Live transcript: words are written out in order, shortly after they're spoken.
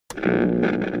Old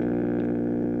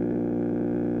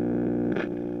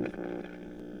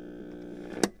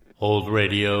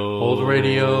radio, old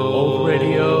radio, old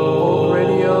radio, old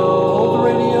radio, old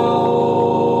radio.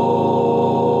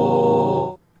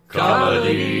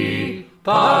 Comedy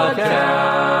Podcast.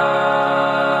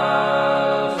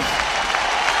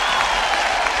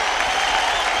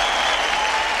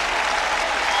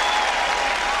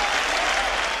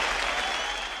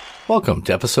 Welcome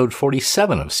to episode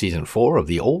 47 of season 4 of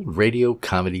the Old Radio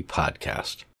Comedy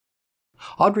Podcast.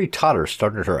 Audrey Totter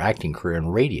started her acting career in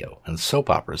radio and soap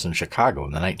operas in Chicago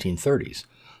in the 1930s,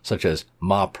 such as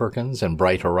Ma Perkins and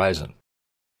Bright Horizon.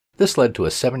 This led to a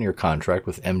 7-year contract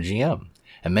with MGM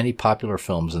and many popular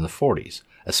films in the 40s,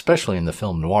 especially in the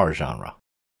film noir genre.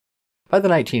 By the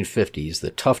 1950s,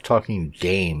 the tough-talking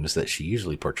dames that she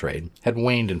usually portrayed had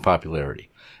waned in popularity,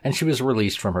 and she was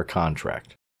released from her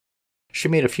contract. She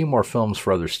made a few more films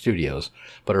for other studios,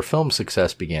 but her film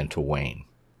success began to wane.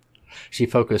 She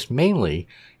focused mainly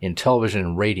in television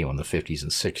and radio in the 50s and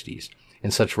 60s,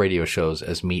 in such radio shows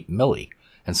as Meet Millie,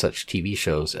 and such TV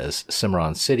shows as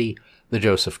Cimarron City, The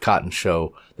Joseph Cotton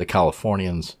Show, The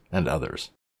Californians, and others.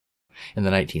 In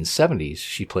the 1970s,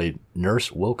 she played Nurse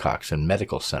Wilcox in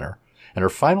Medical Center, and her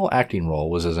final acting role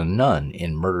was as a nun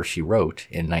in Murder, She Wrote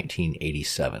in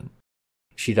 1987.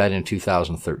 She died in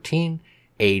 2013,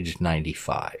 aged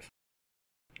 95.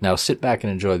 Now sit back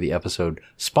and enjoy the episode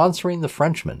sponsoring the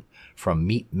Frenchman from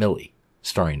Meet Millie,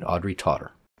 starring Audrey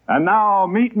Totter. And now,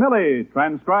 Meet Millie,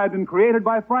 transcribed and created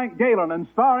by Frank Galen and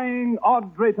starring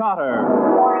Audrey Totter.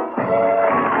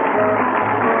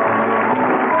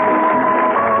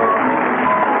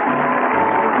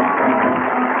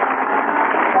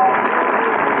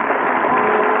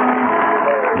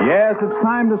 Yes, it's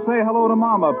time to say hello to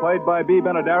Mama, played by Bea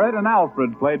Benaderet, and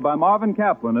Alfred, played by Marvin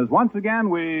Kaplan, as once again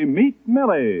we meet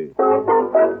Millie.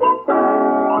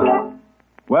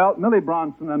 Well, Millie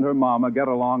Bronson and her mama get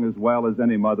along as well as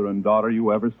any mother and daughter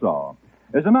you ever saw.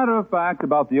 As a matter of fact,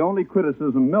 about the only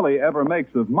criticism Millie ever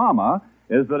makes of Mama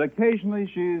is that occasionally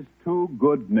she's too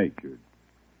good-natured.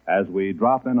 As we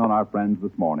drop in on our friends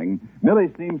this morning,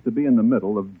 Millie seems to be in the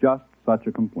middle of just such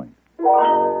a complaint.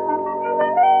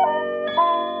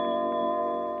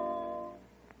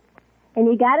 And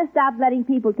you gotta stop letting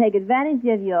people take advantage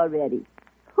of you already.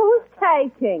 Who's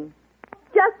taking?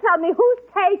 Just tell me who's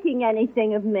taking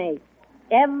anything of me.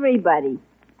 Everybody.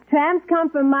 Tramps come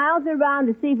from miles around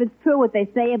to see if it's true what they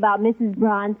say about Mrs.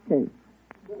 Bronson.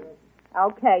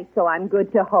 Okay, so I'm good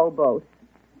to hobos.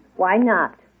 Why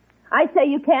not? I say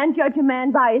you can't judge a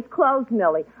man by his clothes,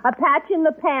 Millie. A patch in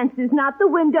the pants is not the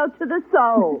window to the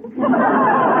soul.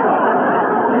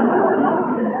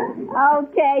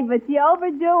 Okay, but you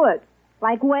overdo it.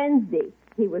 Like Wednesday.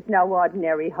 He was no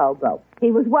ordinary hobo.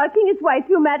 He was working his way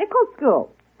through medical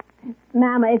school.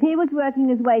 Mama, if he was working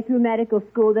his way through medical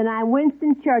school, then I'm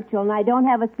Winston Churchill, and I don't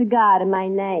have a cigar to my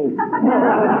name.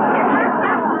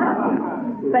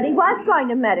 But he was going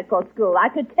to medical school. I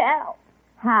could tell.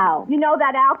 How? You know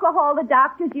that alcohol the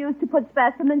doctors use to put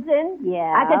specimens in?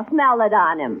 Yeah. I could smell it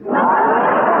on him.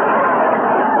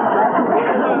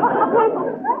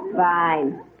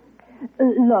 Fine.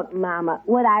 Look, Mama,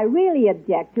 what I really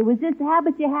object to is this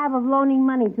habit you have of loaning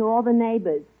money to all the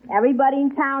neighbors. Everybody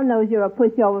in town knows you're a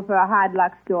pushover for a hard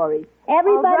luck story.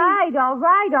 Everybody... All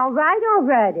right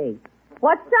already.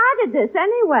 What started this,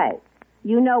 anyway?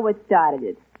 You know what started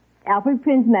it. Alfred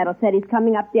Prinzmetal said he's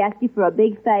coming up to ask you for a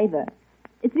big favor.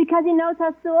 It's because he knows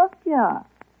how soft you are.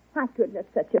 My goodness,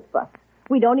 such a fuss.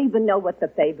 We don't even know what the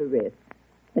favor is.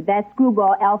 But that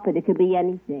screwball Alfred, it could be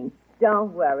anything.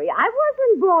 Don't worry. I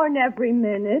wasn't born every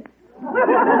minute.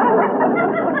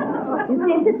 You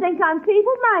seem to think I'm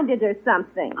feeble-minded or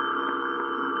something.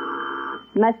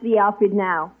 Must be Alfred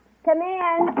now. Come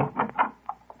in.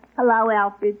 Hello,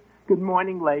 Alfred. Good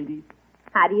morning, ladies.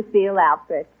 How do you feel,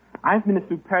 Alfred? I'm in a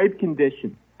superb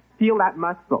condition. Feel that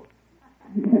muscle.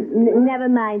 Never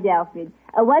mind, Alfred.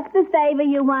 What's the favor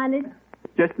you wanted?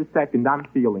 Just a second. I'm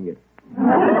feeling it.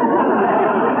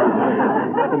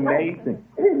 It's amazing.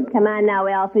 Come on now,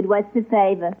 Alfred. What's the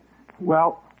favor?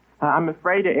 Well, I'm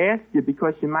afraid to ask you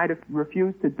because you might have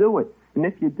refused to do it. And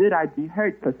if you did, I'd be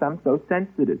hurt because I'm so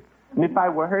sensitive. And if I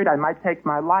were hurt, I might take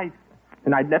my life.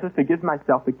 And I'd never forgive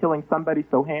myself for killing somebody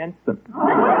so handsome.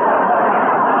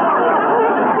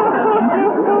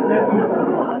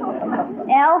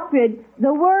 Alfred,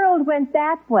 the world went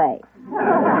that way.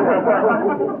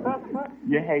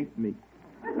 You hate me.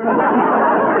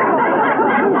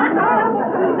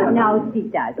 No, she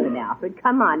doesn't, Alfred.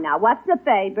 Come on now. What's the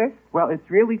favor? Well, it's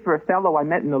really for a fellow I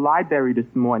met in the library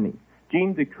this morning,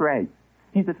 Jean de Cray.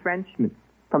 He's a Frenchman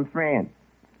from France.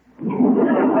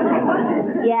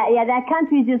 Yeah, that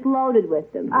country's just loaded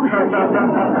with them.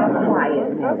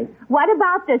 Quiet, Millie. What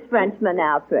about this Frenchman,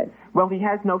 Alfred? Well, he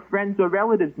has no friends or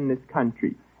relatives in this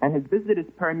country, and his visitor's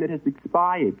permit has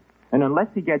expired. And unless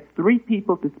he gets 3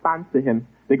 people to sponsor him,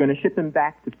 they're going to ship him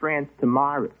back to France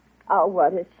tomorrow. Oh,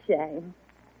 what a shame.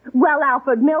 Well,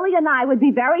 Alfred, Millie and I would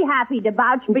be very happy to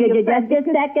vouch for you. Just a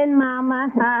second,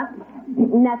 Mama.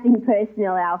 Nothing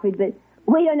personal, Alfred, but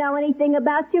we don't know anything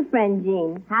about your friend,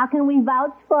 Jean. How can we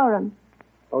vouch for him?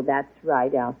 Oh, that's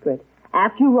right, Alfred.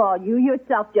 After all, you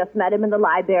yourself just met him in the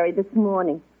library this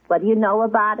morning. What do you know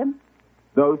about him?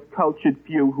 Those cultured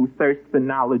few who thirst for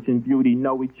knowledge and beauty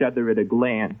know each other at a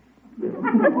glance.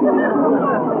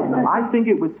 I think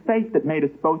it was fate that made us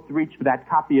both reach for that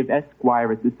copy of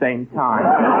Esquire at the same time.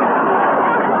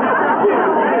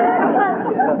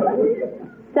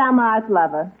 Some art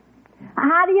lover.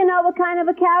 How do you know what kind of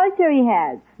a character he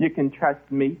has? You can trust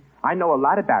me. I know a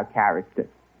lot about character.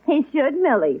 He should,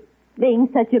 Millie, being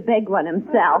such a big one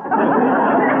himself.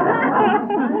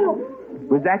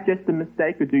 Was that just a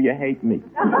mistake, or do you hate me?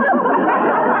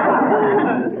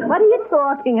 What are you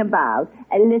talking about?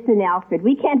 Listen, Alfred,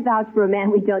 we can't vouch for a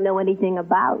man we don't know anything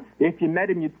about. If you met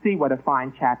him, you'd see what a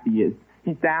fine chap he is.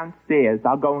 He's downstairs.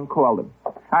 I'll go and call him.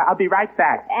 I'll be right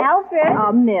back. Alfred?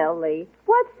 Oh, Millie,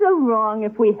 what's so wrong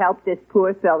if we help this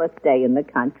poor fella stay in the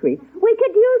country? We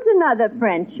could use another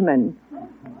Frenchman.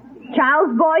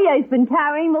 Charles Boyer's been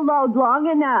carrying the load long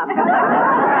enough.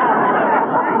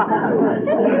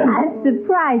 I'm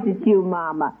surprised at you,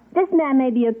 Mama. This man may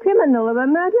be a criminal or a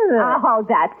murderer. Oh,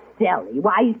 that's silly.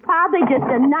 Why, he's probably just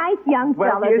a nice young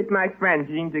Well, fella. here's my friend,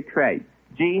 Jean Ducray.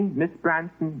 Jean, Miss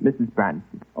Branson, Mrs.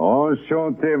 Branson.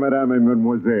 Enchanté, Madame and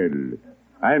Mademoiselle.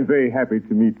 I'm very happy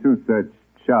to meet 2 such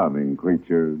charming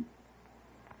creatures.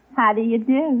 How do you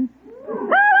do?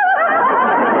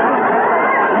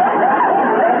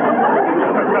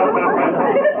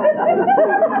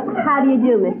 How do you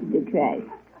do, Mr. Ducray?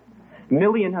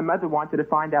 Millie and her mother wanted to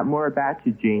find out more about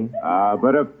you, Jean.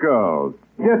 But of course.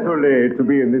 Désolé to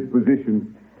be in this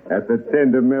position at the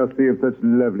tender mercy of such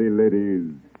lovely ladies.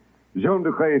 Jean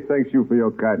Ducray thanks you for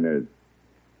your kindness.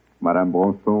 Madame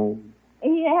Bronson,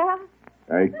 Yeah?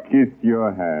 I kiss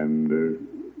your hand.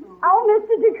 Oh,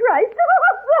 Mr. Ducray,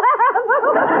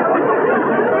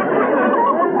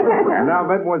 And now,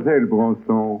 Mademoiselle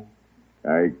Bronson,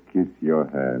 I kiss your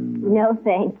hand. No,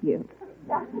 thank you.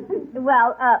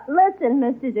 Well, listen,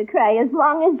 Mr. Ducray, as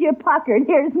long as you're puckered,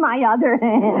 here's my other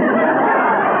hand.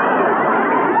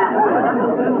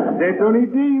 C'est ton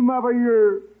idée,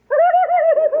 merveilleux.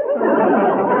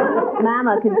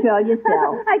 Mama, control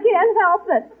yourself. I can't help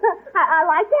it. I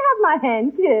like to have my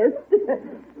hand kissed.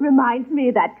 Reminds me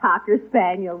of that Cocker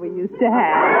Spaniel we used to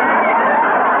have.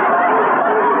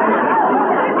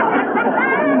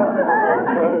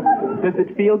 Does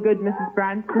it feel good, Mrs.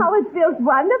 Branson? Oh, it feels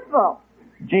wonderful.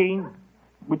 Jean,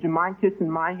 would you mind kissing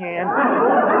my hand?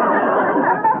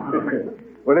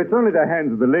 Well, it's only the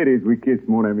hands of the ladies we kiss,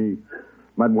 mon ami.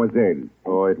 Mademoiselle,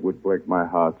 oh, it would break my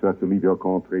heart to have to leave your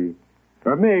country.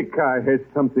 America has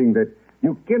something that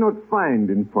you cannot find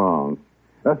in France.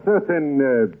 A certain,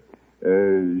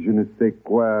 je ne sais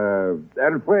quoi.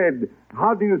 Alfred,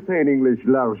 how do you say in English,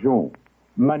 l'argent?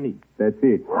 Money. That's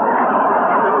it.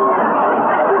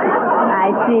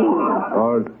 I see.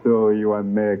 Also, you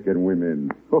American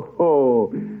women.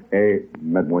 Oh. Hey,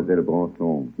 Mademoiselle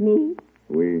Bronson. Me?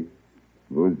 Oui.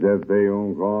 Vous avez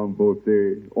une grande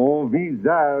beauté, un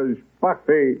visage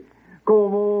parfait,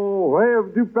 comme on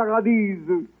rêve du paradis.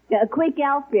 Quick,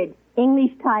 Alfred.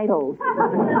 English titles.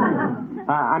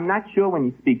 I'm not sure when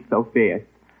you speak so fast.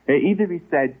 Either he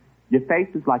said, your face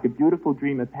is like a beautiful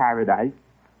dream of paradise,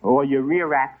 or your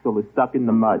rear axle is stuck in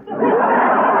the mud.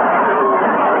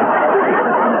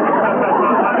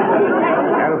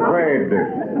 Alfred.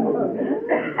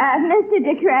 Mr.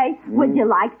 Ducray, would you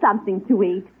like something to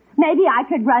eat? Maybe I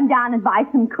could run down and buy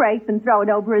some crepe and throw it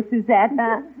over a Suzette,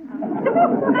 huh?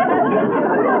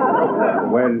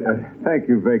 Well, thank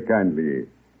you very kindly.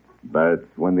 But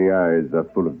when the eyes are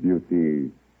full of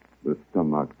beauty, the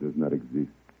stomach does not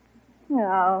exist.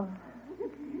 Oh,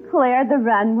 clear the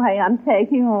runway. I'm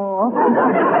taking off.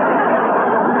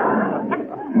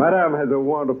 Madame has a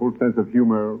wonderful sense of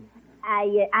humor.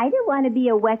 I don't want to be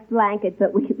a wet blanket,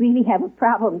 but we really have a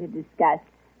problem to discuss.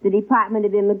 The Department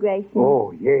of Immigration.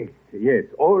 Oh, yes.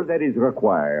 All that is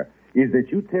required is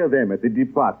that you tell them at the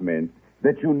department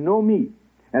that you know me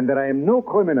and that I am no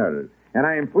criminal and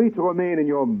I am free to remain in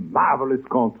your marvelous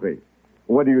country.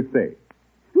 What do you say?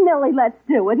 Millie, let's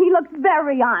do it. He looks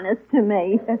very honest to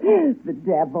me. The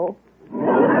devil.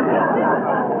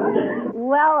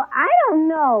 Well, I don't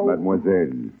know.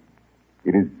 Mademoiselle,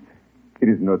 it It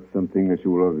is not something that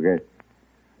you will regret.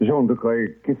 Jean de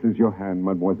Grey kisses your hand,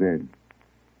 mademoiselle.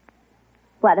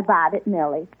 What about it,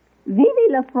 Millie? Vive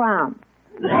la France.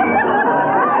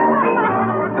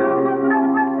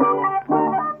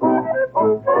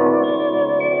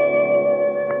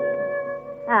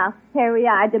 Ah, here we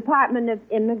are, Department of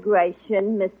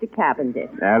Immigration, Mr.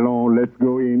 Cavendish. Allons, let's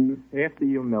go in. After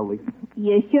you, Millie.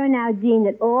 You're sure now, Jean,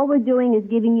 that all we're doing is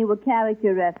giving you a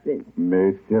character reference?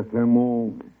 Mais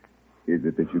certainement. Is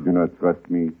it that you do not trust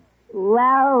me?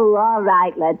 Well, all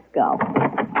right, let's go.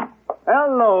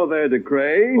 Hello there, de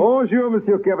Grey. Bonjour,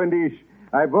 Monsieur Cavendish.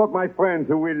 I brought my friend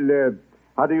who will,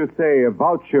 how do you say,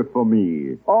 voucher for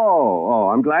me. Oh,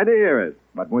 I'm glad to hear it.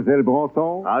 Mademoiselle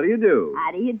Bronson? How do you do?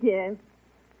 How do you do?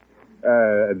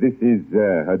 This is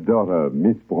her daughter,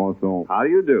 Miss Bronson. How do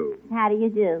you do? How do you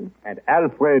do? And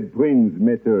Alfred Prinz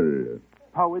Metal.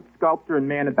 Poet, sculptor, and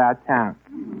man about town.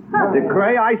 De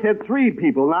Grey, I said 3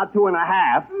 people, not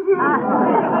 2.5.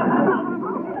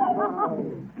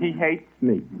 He hates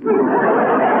me.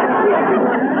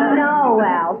 No,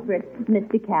 Alfred.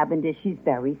 Mr. Cavendish, he's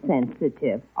very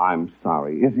sensitive. I'm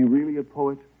sorry. Is he really a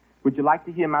poet? Would you like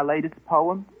to hear my latest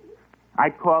poem? I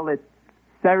call it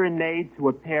Serenade to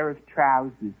a Pair of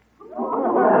Trousers.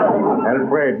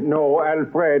 Alfred, no,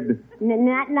 Alfred.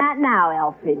 Not now,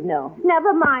 Alfred, no.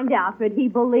 Never mind, Alfred. He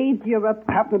believes you're a...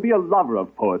 I happen to be a lover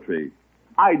of poetry.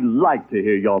 I'd like to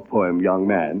hear your poem, young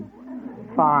man.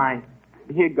 Fine.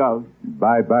 Here goes.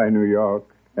 Bye-bye, New York.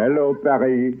 Hello,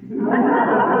 Paris.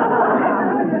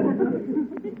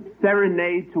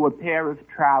 Serenade to a Pair of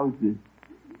Trousers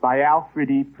by Alfred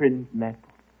E. Prinz Metal.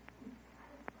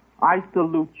 I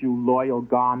salute you, loyal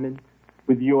garment,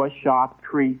 with your sharp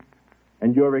crease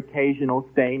and your occasional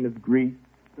stain of grease.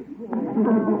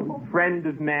 Friend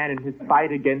of man in his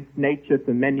fight against nature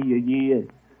for many a year.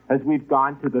 As we've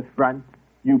gone to the front,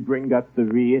 you bring up the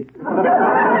rear.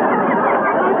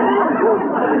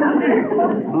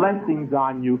 Blessings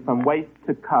on you from waist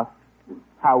to cuff.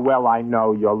 How well I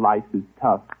know your life is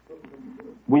tough.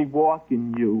 We walk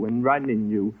in you and run in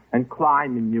you and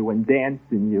climb in you and dance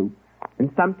in you.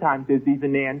 And sometimes there's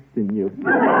even ants in you.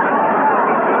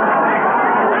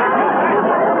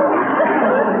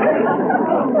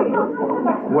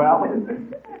 Well,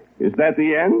 Is that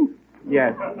the end?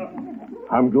 yes.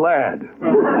 I'm glad.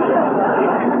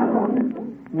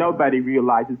 Nobody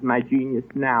realizes my genius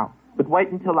now. But wait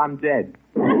until I'm dead.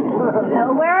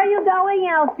 Where are you going,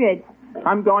 Alfred?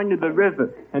 I'm going to the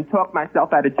river and talk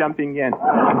myself out of jumping in.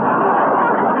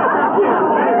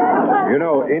 You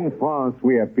know, in France,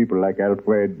 we have people like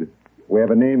Alfred. We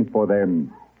have a name for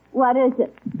them. What is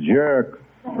it? Jerks.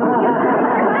 An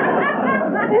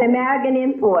American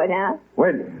import, huh?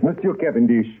 Well, Monsieur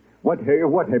Cavendish, what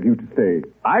have you to say?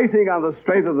 I think on the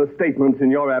strength of the statements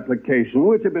in your application,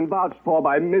 which have been vouched for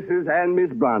by Mrs. and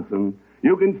Miss Bronson,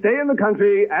 you can stay in the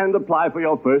country and apply for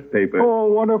your first paper. Oh,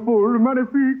 wonderful,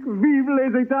 magnifique, vive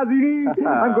les États-Unis.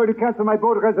 I'm going to cancel my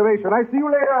boat reservation. I see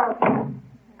you later.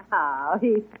 Oh,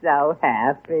 he's so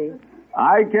happy.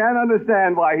 I can't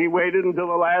understand why he waited until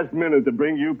the last minute to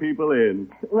bring you people in.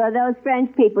 Well, those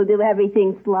French people do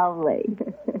everything slowly.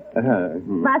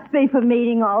 Must be for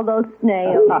meeting all those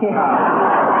snails.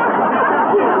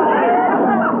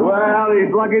 Well,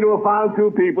 he's lucky to have found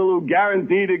 2 people who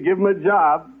guarantee to give him a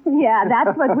job. Yeah,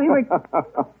 that's what we were...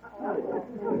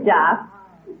 Job?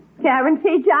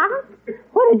 Guarantee job?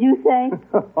 What did you say?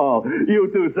 Oh, you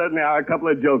 2 certainly are a couple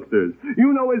of jokesters.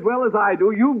 You know as well as I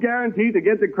do, you guarantee to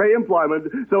get de Grey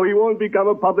employment so he won't become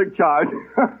a public charge.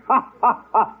 Yeah.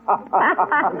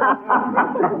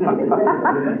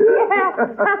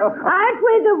 Aren't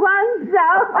we the ones,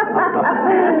 though?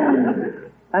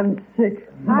 I'm sick.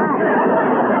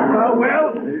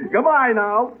 Well, goodbye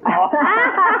now.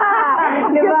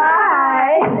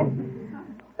 Goodbye.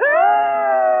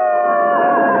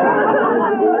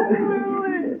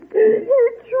 He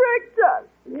tricked us.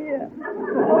 Yeah.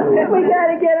 We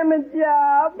gotta get him a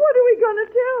job. What are we gonna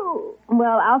do?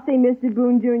 Well, I'll see Mr.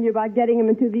 Boone Jr. about getting him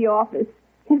into the office.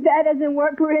 If that doesn't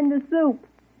work, we're in the soup.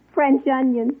 French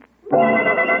onions.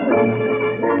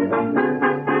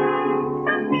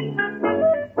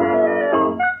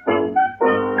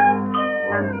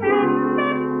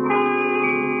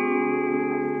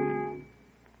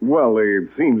 Well, it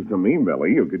seems to me,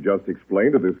 Millie, you could just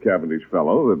explain to this Cavendish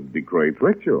fellow that de Grey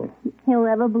tricked you. He'll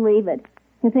never believe it.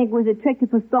 He'll think it was a trick to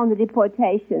postpone the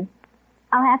deportation.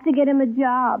 I'll have to get him a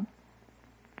job.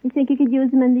 You think you could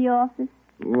use him in the office?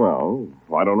 Well,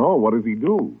 I don't know. What does he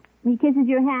do? He kisses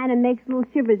your hand and makes little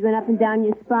shivers run up and down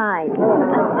your spine.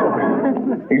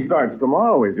 He starts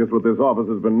tomorrow. He's just what this office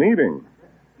has been needing.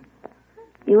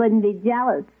 You wouldn't be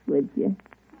jealous, would you?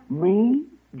 Me?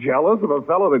 Jealous of a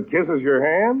fellow that kisses your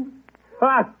hand?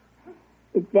 Ha!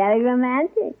 It's very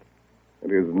romantic.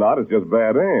 It is not. It's just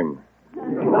bad aim.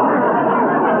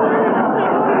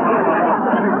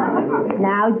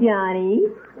 Now, Johnny.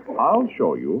 I'll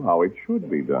show you how it should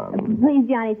be done. Please,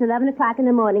 Johnny, it's 11 o'clock in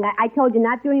the morning. I told you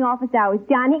not during office hours.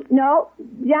 Johnny? No?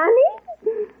 Johnny?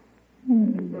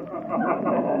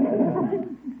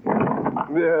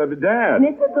 Dad.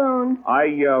 Mr. Boone. I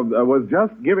was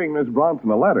just giving Miss Bronson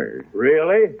a letter.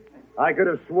 Really? I could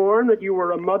have sworn that you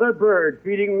were a mother bird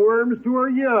feeding worms to her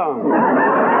young.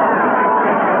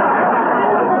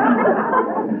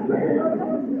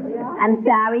 I'm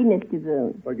sorry, Mr.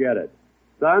 Boone. Forget it.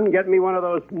 Son, get me one of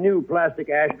those new plastic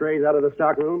ashtrays out of the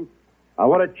stockroom. I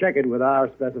want to check it with our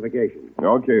specifications.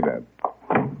 Okay, Dad.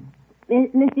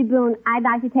 Mr. Boone, I'd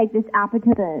like to take this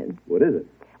opportunity. What is it?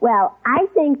 Well, I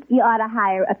think you ought to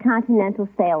hire a Continental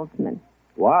salesman.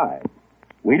 Why?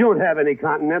 We don't have any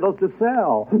Continentals to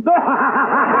sell.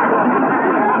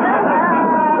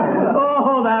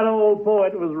 Oh, that old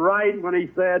poet was right when he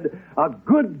said, a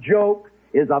good joke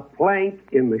is a plank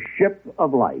in the ship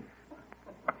of life.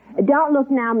 Don't look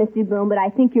now, Mr. Boone, but I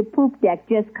think your poop deck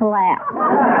just collapsed.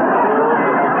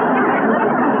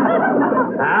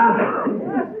 Huh?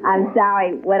 I'm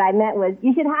sorry. What I meant was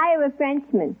you should hire a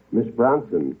Frenchman. Miss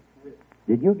Bronson,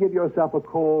 did you give yourself a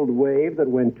cold wave that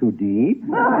went too deep?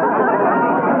 No,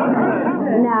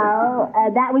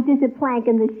 that was just a plank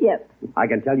in the ship. I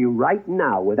can tell you right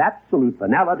now, with absolute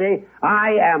finality,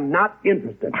 I am not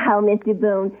interested. Oh, Mr.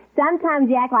 Boone, sometimes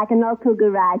you act like an old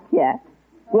cucaracha.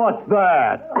 What's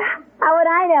that? How would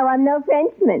I know? I'm no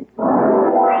Frenchman.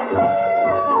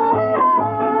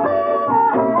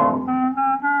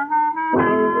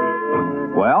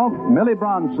 Well, Millie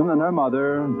Bronson and her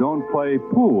mother don't play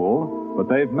pool, but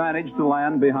they've managed to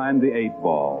land behind the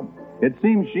 8-ball. It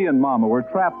seems she and Mama were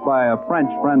trapped by a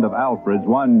French friend of Alfred's,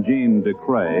 one Jean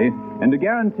Decray, into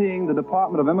guaranteeing the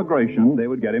Department of Immigration they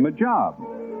would get him a job.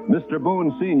 Mr.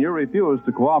 Boone Sr. refused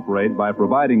to cooperate by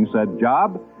providing said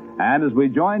job, and as we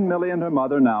join Millie and her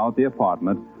mother now at the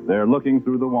apartment, they're looking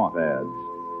through the want ads.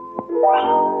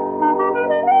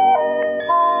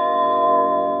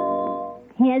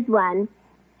 Here's one.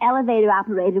 Elevator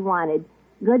operator wanted.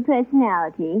 Good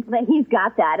personality. But he's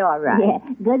got that all right. Yeah.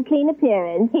 Good clean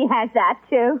appearance. He has that,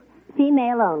 too.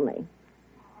 Female only.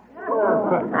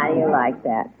 How do you like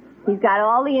that? He's got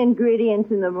all the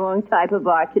ingredients in the wrong type of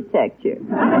architecture.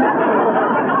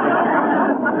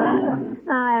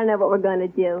 I don't know what we're going to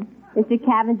do. Mr.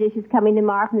 Cavendish is coming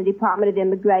tomorrow from the Department of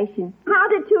Immigration. How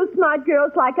did two smart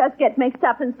girls like us get mixed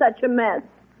up in such a mess?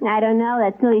 I don't know.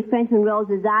 That silly Frenchman rolls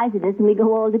his eyes at us and we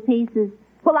go all to pieces.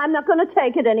 Well, I'm not going to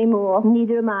take it anymore.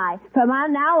 Neither am I. From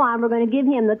now on, we're going to give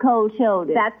him the cold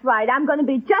shoulder. That's right. I'm going to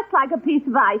be just like a piece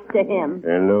of ice to him.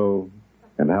 Hello.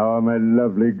 And how are my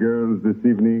lovely girls this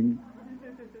evening?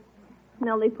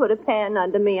 Millie put a pan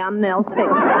under me. I'm melting.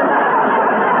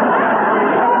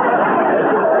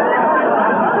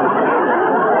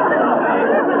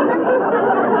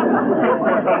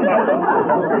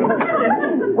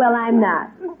 Well, I'm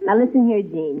not. Now, listen here,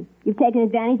 Jean. You've taken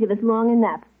advantage of us long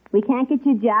enough. We can't get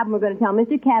your job, and we're going to tell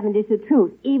Mr. Cavendish the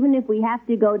truth, even if we have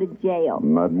to go to jail.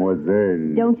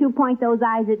 Mademoiselle. Don't you point those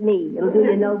eyes at me. It'll do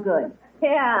you no good.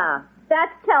 Yeah,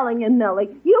 that's telling him, Millie.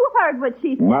 You heard what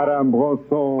she said. Madame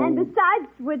Bronson. And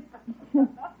besides, with...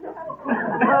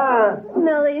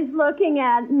 Millie's looking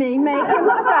at me. Make him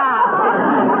stop.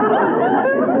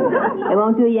 It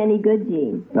won't do you any good,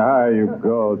 Jean. Ah, you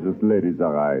gorgeous ladies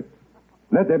are right.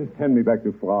 Let them send me back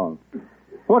to France.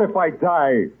 What if I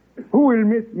die? Who will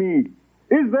miss me?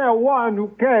 Is there one who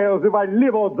cares if I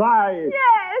live or die?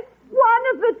 Yes, one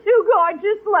of the two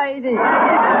gorgeous ladies.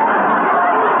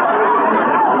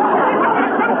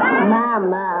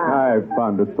 Mama. I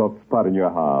found a soft spot in your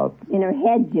heart. In her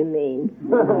head, you mean?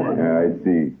 I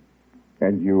see.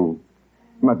 And you,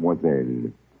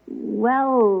 mademoiselle?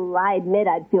 Well, I admit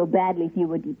I'd feel badly if you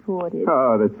were deported.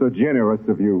 Oh, that's so generous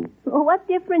of you. Well, what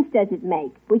difference does it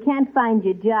make? We can't find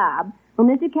your job. When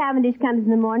Mr. Cavendish comes in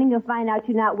the morning, you'll find out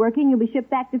you're not working. You'll be shipped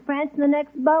back to France in the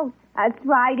next boat. That's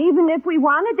right. Even if we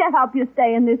wanted to help you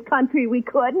stay in this country, we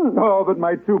couldn't. Oh, but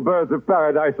my two birds of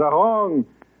paradise are wrong.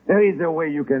 There is a way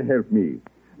you can help me.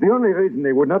 The only reason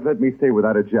they would not let me stay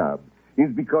without a job is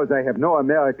because I have no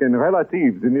American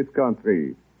relatives in this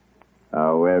country.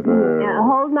 However... Now,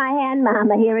 hold my hand,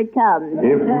 Mama. Here it comes.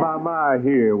 If Mama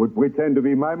here would pretend to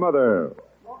be my mother...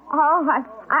 Oh,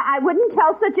 I wouldn't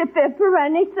tell such a fib for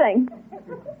anything.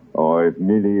 Or if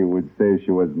Millie would say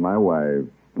she was my wife.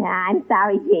 I'm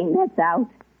sorry, Jean. That's out.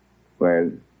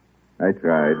 Well, I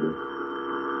tried.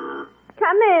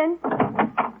 Come in.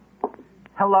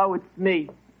 Hello, it's me.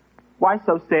 Why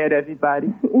so sad,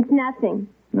 everybody? It's nothing.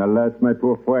 Alas, my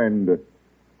poor friend.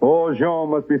 Poor Jean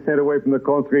must be sent away from the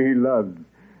country he loves.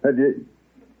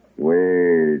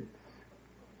 Wait.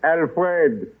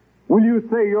 Alfred, will you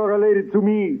say you're related to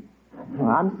me?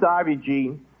 I'm sorry,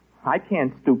 Gene. I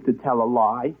can't stoop to tell a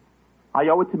lie. I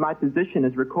owe it to my position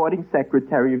as recording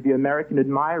secretary of the American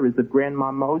Admirers of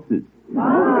Grandma Moses.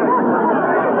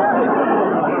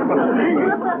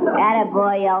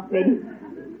 Attaboy, Alfred.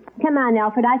 Come on,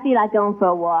 Alfred. I feel like going for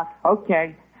a walk.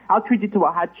 Okay. I'll treat you to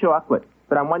a hot chocolate,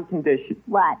 but on one condition.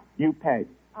 What? You pay.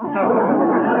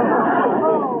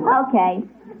 Okay.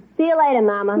 See you later,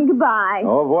 Mama. Goodbye.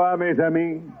 Au revoir, mes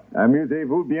amis.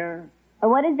 Amusez-vous bien.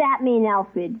 What does that mean,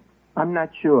 Alfred? I'm not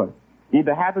sure.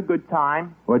 Either have a good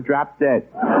time or drop dead.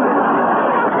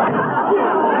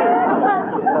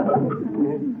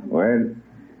 Well,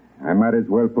 I might as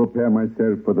well prepare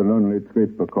myself for the lonely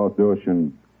trip across the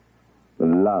ocean. The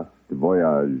last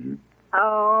voyage.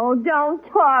 Oh, don't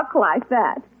talk like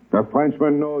that. A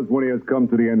Frenchman knows when he has come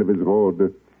to the end of his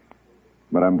road.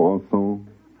 Madame Bronson,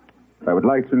 I would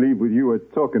like to leave with you a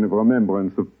token of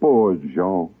remembrance of poor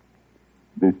Jean.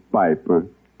 This pipe.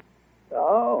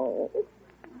 Oh.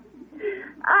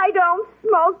 I don't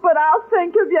smoke, but I'll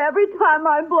think of you every time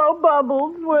I blow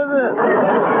bubbles with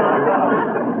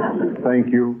it.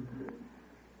 Thank you.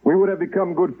 We would have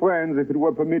become good friends if it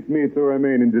were permit me to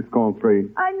remain in this country.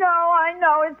 I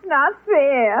know, it's not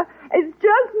fair. It's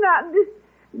just not...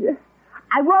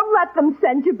 I won't let them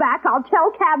send you back. I'll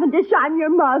tell Cavendish I'm your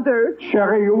mother.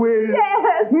 Sherry, you will?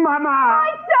 Yes. Mama!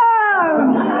 My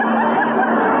son!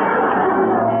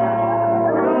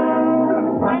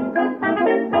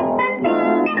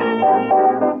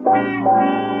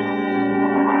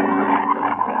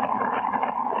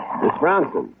 Miss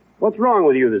Bronson, what's wrong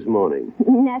with you this morning?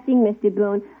 Nothing, Mr.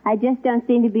 Boone. I just don't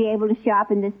seem to be able to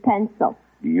sharpen this pencil.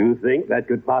 Do you think that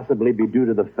could possibly be due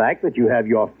to the fact that you have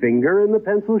your finger in the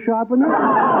pencil sharpener? Oh,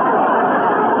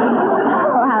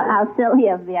 how silly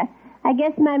of me. I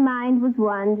guess my mind was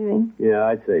wandering. Yeah,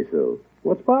 I'd say so.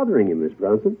 What's bothering you, Miss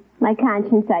Bronson? My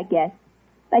conscience, I guess.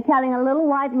 By telling a little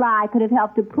white lie could have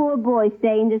helped a poor boy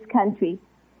stay in this country.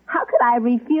 How could I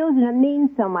refuse when it means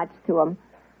so much to him?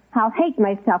 I'll hate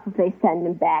myself if they send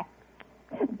him back.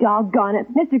 Doggone it.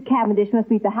 Mr. Cavendish must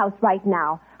be at the house right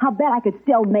now. I'll bet I could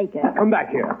still make it. Come back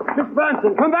here. Miss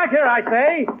Bronson, come back here, I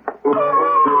say!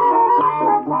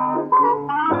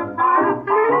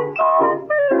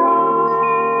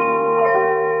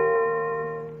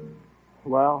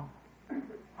 Well,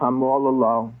 I'm all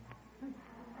alone.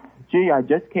 Gee, I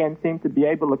just can't seem to be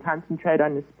able to concentrate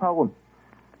on this poem.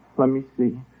 Let me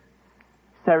see.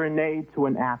 Serenade to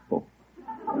an Apple.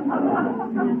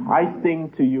 I sing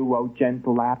to you, O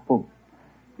gentle apple.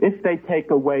 If they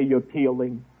take away your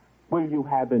peeling, will you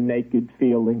have a naked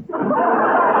feeling? No.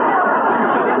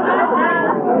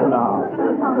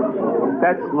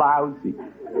 That's lousy.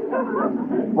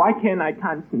 Why can't I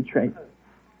concentrate?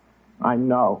 I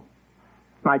know.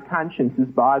 My conscience is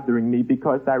bothering me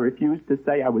because I refused to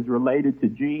say I was related to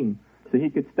Gene so he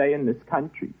could stay in this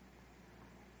country.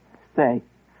 Say,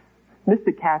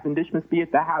 Mr. Cavendish must be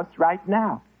at the house right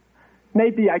now.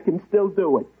 Maybe I can still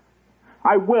do it.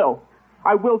 I will.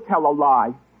 I will tell a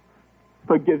lie.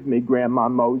 Forgive me, Grandma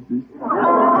Moses.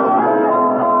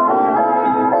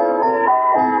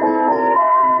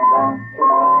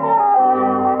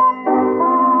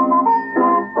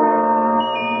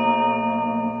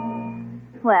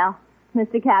 Well,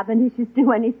 Mr. Cavendish is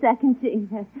due any second.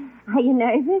 Are you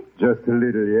nervous? Just a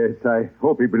little, yes. I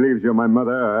hope he believes you're my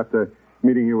mother after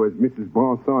meeting you as Mrs.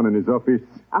 Bronson in his office.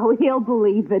 Oh, he'll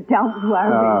believe it. Don't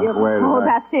worry.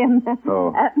 That's him.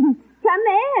 Oh. Come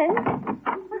in.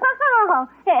 Oh,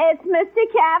 it's Mr.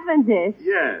 Cavendish.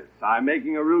 Yes, I'm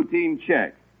making a routine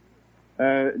check.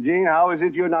 Gene, how is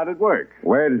it you're not at work?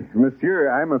 Well, monsieur,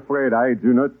 I'm afraid I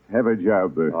do not have a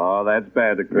job. Oh, that's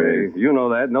bad, Craig. You know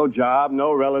that. No job,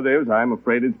 no relatives. I'm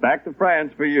afraid it's back to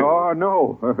France for you. Oh,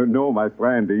 no. No, my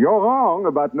friend. You're wrong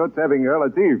about not having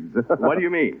relatives. What do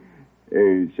you mean?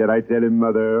 Shall I tell him,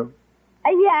 Mother?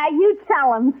 Yeah, you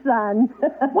tell him, son.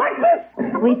 What's this?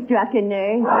 We struck a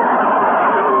nerve.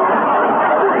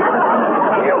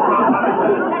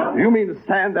 You mean to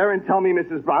stand there and tell me,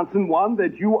 Mrs. Bronson, one,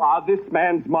 that you are this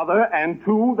man's mother, and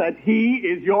two, that he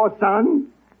is your son?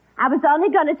 I was only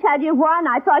going to tell you one.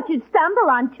 I thought you'd stumble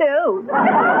on two.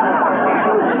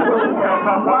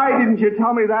 Why didn't you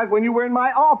tell me that when you were in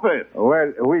my office?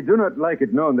 Well, we do not like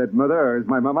it known that Mother is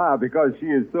my mama because she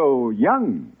is so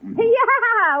young.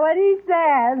 Yeah, what he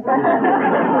says.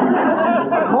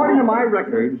 According to my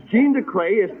records, Jean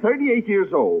DeCray is 38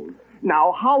 years old.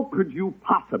 Now, how could you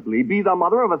possibly be the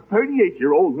mother of a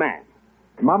 38-year-old man?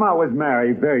 Mama was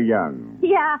married very young.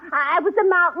 Yeah, I was a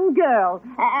mountain girl.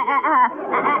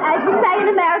 As you say in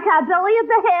America, Billy of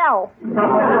the Hill.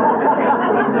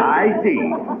 I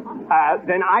see.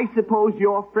 Then I suppose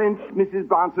you're French, Mrs.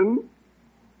 Bronson.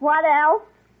 What else?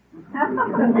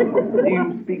 Do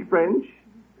you speak French?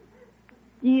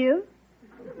 Do you?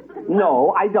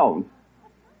 No, I don't.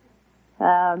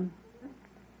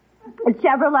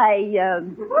 Chevrolet,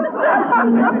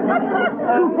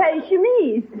 coupe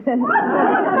chemise,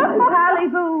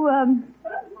 Parlez-vous,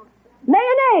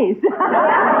 mayonnaise.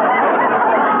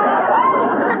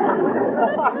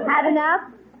 Had enough?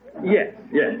 Yes.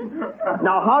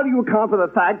 Now, how do you account for the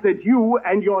fact that you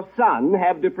and your son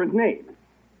have different names?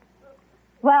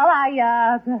 Well,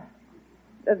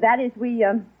 that is,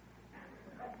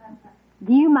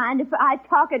 do you mind if I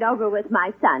talk it over with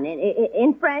my son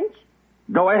in French?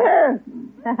 Go ahead.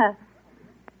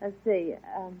 Let's see.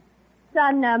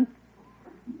 Son,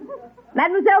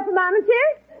 Mademoiselle from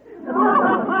Armentières?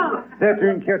 C'est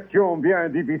une question bien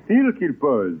difficile qu'il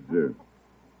pose.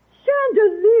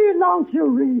 Chandelier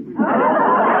lingerie.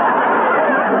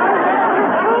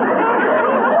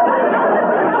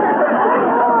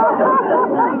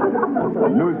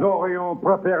 Nous aurions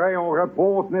préféré une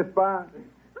réponse, n'est-ce pas?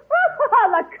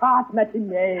 La carte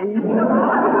matinée.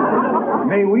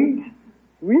 Mais oui.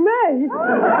 Oui, mais.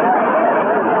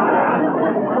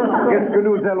 Qu'est-ce que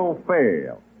nous allons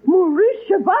faire? Maurice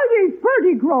Chevalier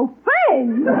Ferdy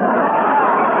Grosfin.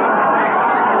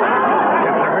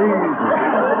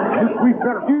 Je suis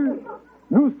perdu.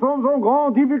 Nous sommes en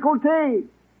grande difficulté.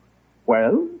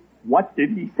 Well, what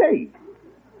did he say?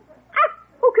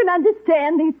 Who can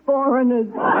understand these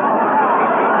foreigners?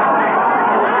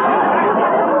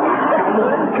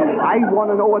 I want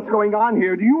to know what's going on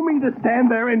here. Do you mean to stand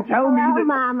there and tell me Hello, that...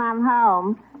 Mom, I'm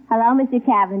home. Hello, Mr.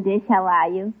 Cavendish. How are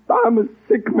you? I'm a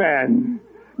sick man.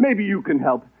 Maybe you can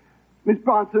help. Miss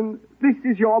Bronson, this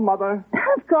is your mother.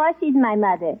 Of course, she's my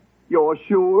mother. You're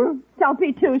sure? Don't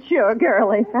be too sure,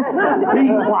 girlie. Be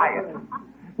quiet.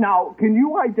 Now, can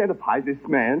you identify this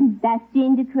man? That's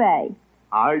Jean Ducray.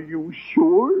 Are you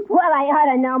sure? Well, I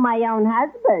ought to know my own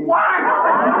husband.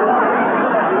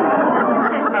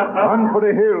 Run for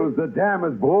the hills. The dam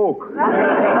is broke.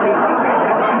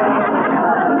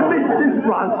 Mrs.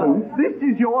 Bronson, this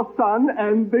is your son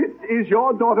and this is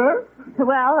your daughter?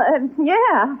 Well,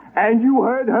 yeah. And you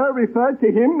heard her refer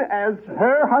to him as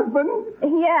her husband?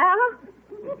 Yeah.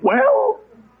 Well?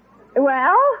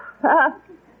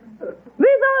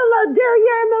 Viva la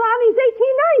derrière Milani's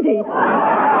 1890.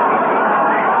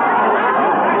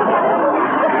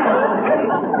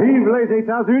 Vive les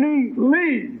États-Unis.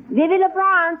 Please. Vive la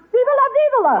France. Viva la,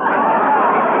 viva la.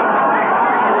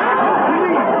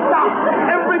 Please, stop.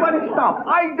 Everybody stop.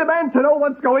 I demand to know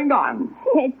what's going on.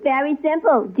 It's very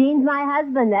simple. Jean's my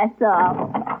husband, that's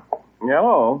all.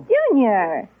 Hello.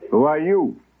 Junior. Who are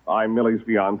you? I'm Millie's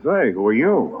fiancé. Who are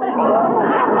you?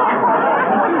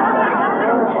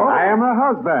 I am her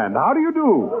husband. How do you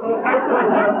do?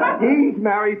 He's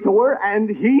married to her and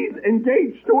he's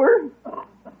engaged to her.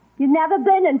 You've never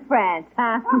been in France,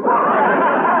 huh?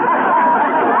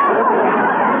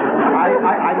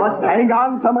 I must hang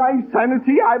on to my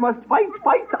sanity. I must fight.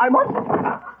 I must...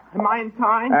 Am I in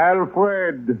time?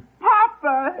 Alfred.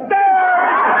 Papa!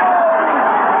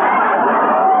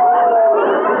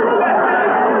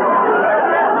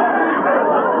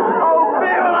 Oh,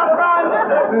 vive la France!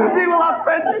 Vive la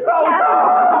French soldier!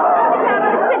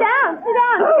 Sit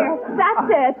down here. That's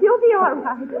it. You'll be all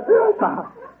right.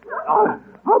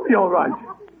 I'll be all right.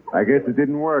 I guess it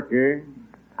didn't work, eh?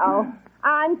 Oh,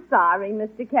 I'm sorry,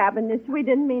 Mr. Cavendish. We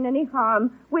didn't mean any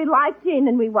harm. We liked Gene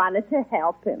and we wanted to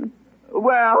help him.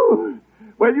 Well,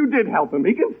 you did help him.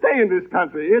 He can stay in this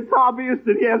country. It's obvious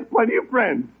that he has plenty of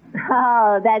friends.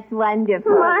 Oh, that's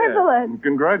wonderful. Marvelous.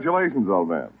 Congratulations, old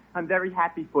man. I'm very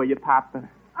happy for you, Papa.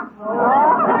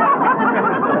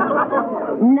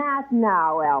 Not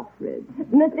now, Alfred.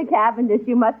 Mr. Cavendish,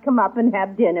 you must come up and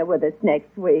have dinner with us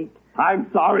next week. I'm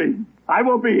sorry. I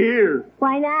won't be here.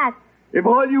 Why not? If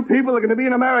all you people are going to be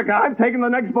in America, I'm taking the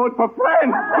next boat for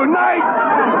France. Good night.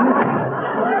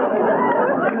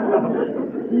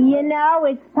 You know,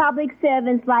 it's public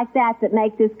servants like that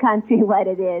make this country what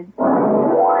it is.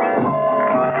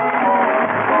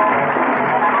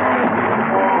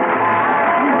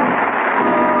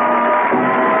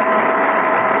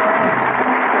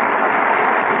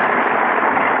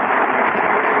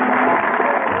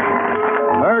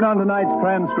 Heard on tonight's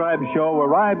transcribed show were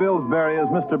Rye Billsbury as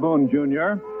Mr. Boone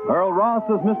Jr., Earl Ross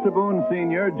as Mr. Boone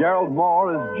Sr., Gerald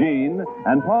Moore as Gene,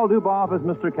 and Paul Duboff as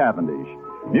Mr. Cavendish.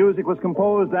 Music was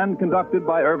composed and conducted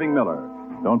by Irving Miller.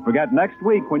 Don't forget next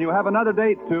week when you have another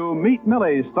date to Meet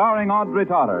Millie, starring Audrey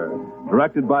Totter.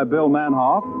 Directed by Bill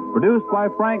Manhoff, produced by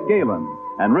Frank Galen,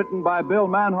 and written by Bill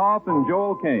Manhoff and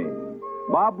Joel Kane.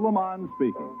 Bob Lamont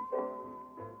speaking.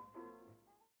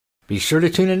 Be sure to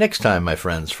tune in next time, my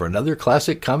friends, for another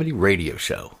classic comedy radio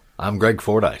show. I'm Greg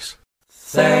Fordyce.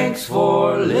 Thanks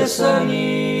for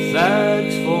listening.